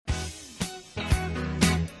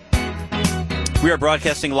We are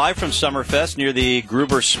broadcasting live from Summerfest near the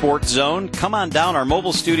Gruber Sports Zone. Come on down. Our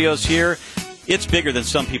mobile studio's here. It's bigger than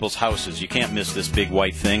some people's houses. You can't miss this big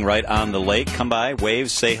white thing right on the lake. Come by, wave,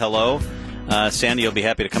 say hello. Sandy will be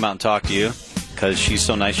happy to come out and talk to you because she's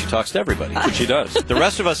so nice she talks to everybody. Which she does. The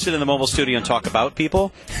rest of us sit in the mobile studio and talk about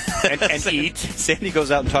people. and eat. Sandy goes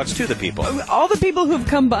out and talks to the people. All the people who've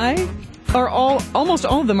come by are almost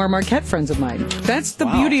all of them are Marquette friends of mine. That's the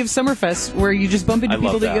beauty of Summerfest, where you just bump into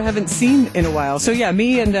people that you haven't seen in a while. So yeah,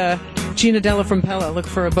 me and Gina Della from Pella look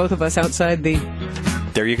for both of us outside the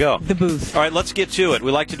booth. All right, let's get to it. We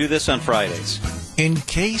like to do this on Fridays. In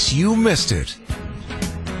case you missed it.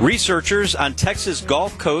 Researchers on Texas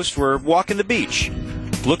Gulf Coast were walking the beach,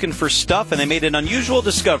 looking for stuff, and they made an unusual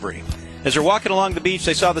discovery. As they're walking along the beach,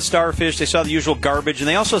 they saw the starfish, they saw the usual garbage, and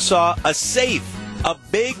they also saw a safe. A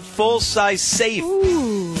big, full-size safe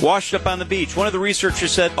washed up on the beach. One of the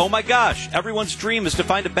researchers said, oh my gosh, everyone's dream is to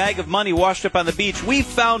find a bag of money washed up on the beach. We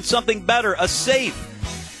found something better, a safe.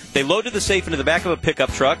 They loaded the safe into the back of a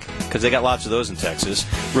pickup truck, because they got lots of those in Texas,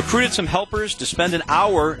 recruited some helpers to spend an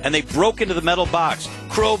hour, and they broke into the metal box.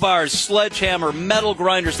 Crowbars, sledgehammer, metal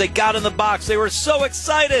grinders. They got in the box. They were so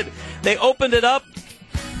excited. They opened it up,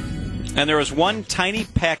 and there was one tiny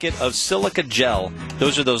packet of silica gel.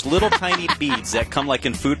 Those are those little tiny beads that come like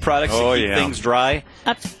in food products to keep things dry.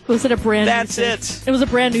 Was it a brand new safe? That's it. It was a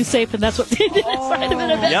brand new safe, and that's what they did inside of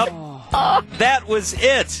it. Yep. That was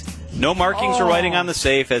it. No markings or writing on the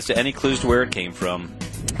safe as to any clues to where it came from.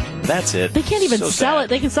 That's it. They can't even sell it.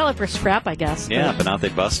 They can sell it for scrap, I guess. Yeah, but now they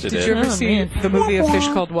busted it. Did you ever see the movie A Fish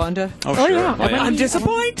Called Wanda? Oh, sure. Yeah. I'm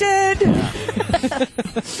disappointed.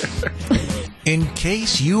 In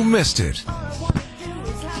case you missed it.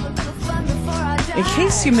 In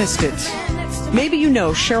case you missed it, maybe you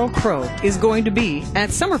know Sheryl Crow is going to be at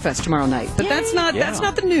Summerfest tomorrow night, but that's not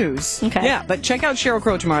the news. Okay. Yeah, but check out Sheryl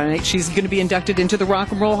Crow tomorrow night. She's going to be inducted into the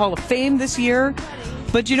Rock and Roll Hall of Fame this year.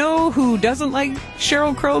 But you know who doesn't like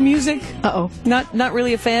Sheryl Crow music? Uh-oh. Not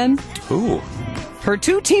really a fan? Ooh. Her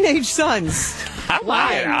two teenage sons.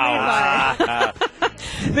 Wow.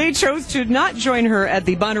 They chose to not join her at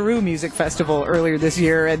the Bonnaroo Music Festival earlier this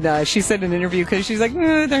year, and she said in an interview because she's like,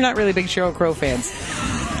 they're not really big Sheryl Crow fans.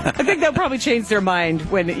 I think they'll probably change their mind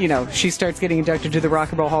when she starts getting inducted to the Rock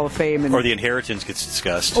and Roll Hall of Fame, or the inheritance gets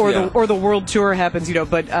discussed, or the world tour happens.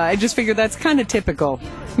 But I just figured that's kind of typical.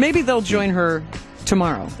 Maybe they'll join her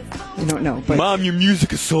tomorrow. I don't know. But Mom, your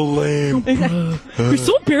music is so lame. You're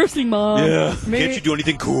so embarrassing, Mom. Yeah. Can't you do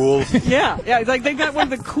anything cool? Yeah. It's like they got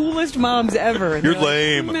one of the coolest moms ever. You're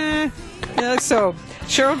lame. Like, yeah, so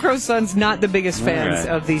Sheryl Crow's son's not the biggest fans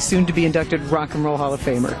of the soon-to-be inducted Rock and Roll Hall of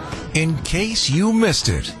Famer. In case you missed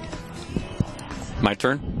it. My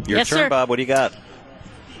turn? Your turn, sir. Bob. What do you got?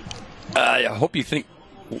 I hope you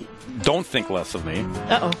don't think less of me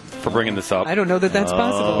for bringing this up. I don't know that that's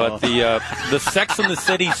possible. But the Sex and the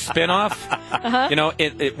City spinoff,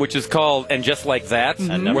 which is called And Just Like That,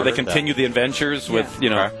 where they continue the adventures with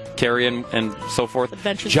Carrie and so forth.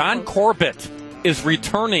 Adventures John Corbett is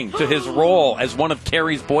returning to his role as one of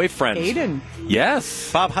Carrie's boyfriends. Aiden.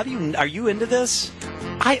 Yes. Bob, are you into this?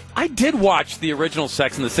 I did watch the original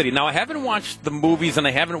Sex and the City. Now, I haven't watched the movies, and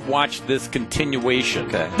I haven't watched this continuation.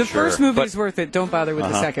 Okay, the first movie's worth it. Don't bother with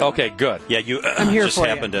the second. Okay, good. Yeah, you I'm here just for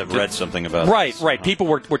happened to have read something about Right, this. right. People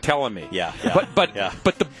were telling me. Yeah. But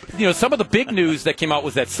the some of the big news that came out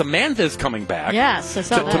was that Samantha's coming back. Yes, I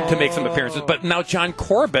saw that. To make some appearances. But now John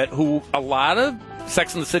Corbett, who a lot of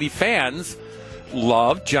Sex and the City fans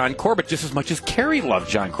loved John Corbett just as much as Carrie loved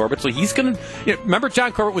John Corbett. So he's going to... remember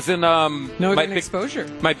John Corbett was in... Northern Exposure.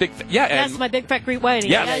 My Big... Yes, My Big Fat Greek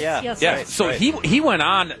Wedding. Yes. Right, so he went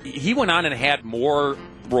on and had more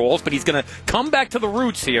roles, but he's going to come back to the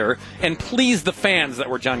roots here and please the fans that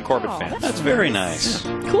were John Corbett fans. That's very nice.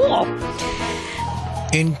 Cool.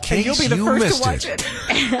 In case you missed it.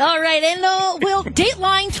 All right, and we'll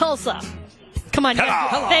Dateline Tulsa. Come on,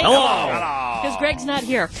 hello. Because Greg's not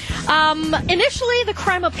here. Initially, the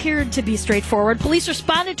crime appeared to be straightforward. Police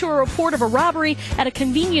responded to a report of a robbery at a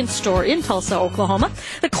convenience store in Tulsa, Oklahoma.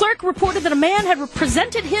 The clerk reported that a man had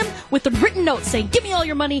presented him with a written note saying, "Give me all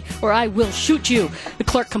your money or I will shoot you." The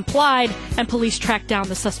clerk complied, and police tracked down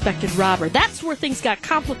the suspected robber. That's where things got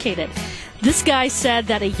complicated. This guy said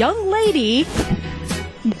that a young lady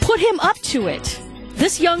put him up to it.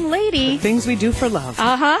 This young lady... The things we do for love.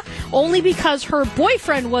 Only because her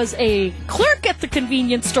boyfriend was a clerk at the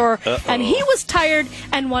convenience store, and he was tired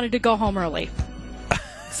and wanted to go home early.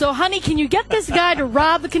 So, honey, can you get this guy to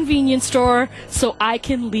rob the convenience store so I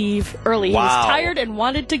can leave early? Wow. He was tired and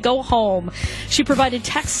wanted to go home. She provided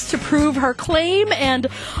texts to prove her claim, and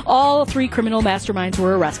all three criminal masterminds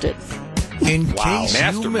were arrested. In case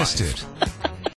you missed it.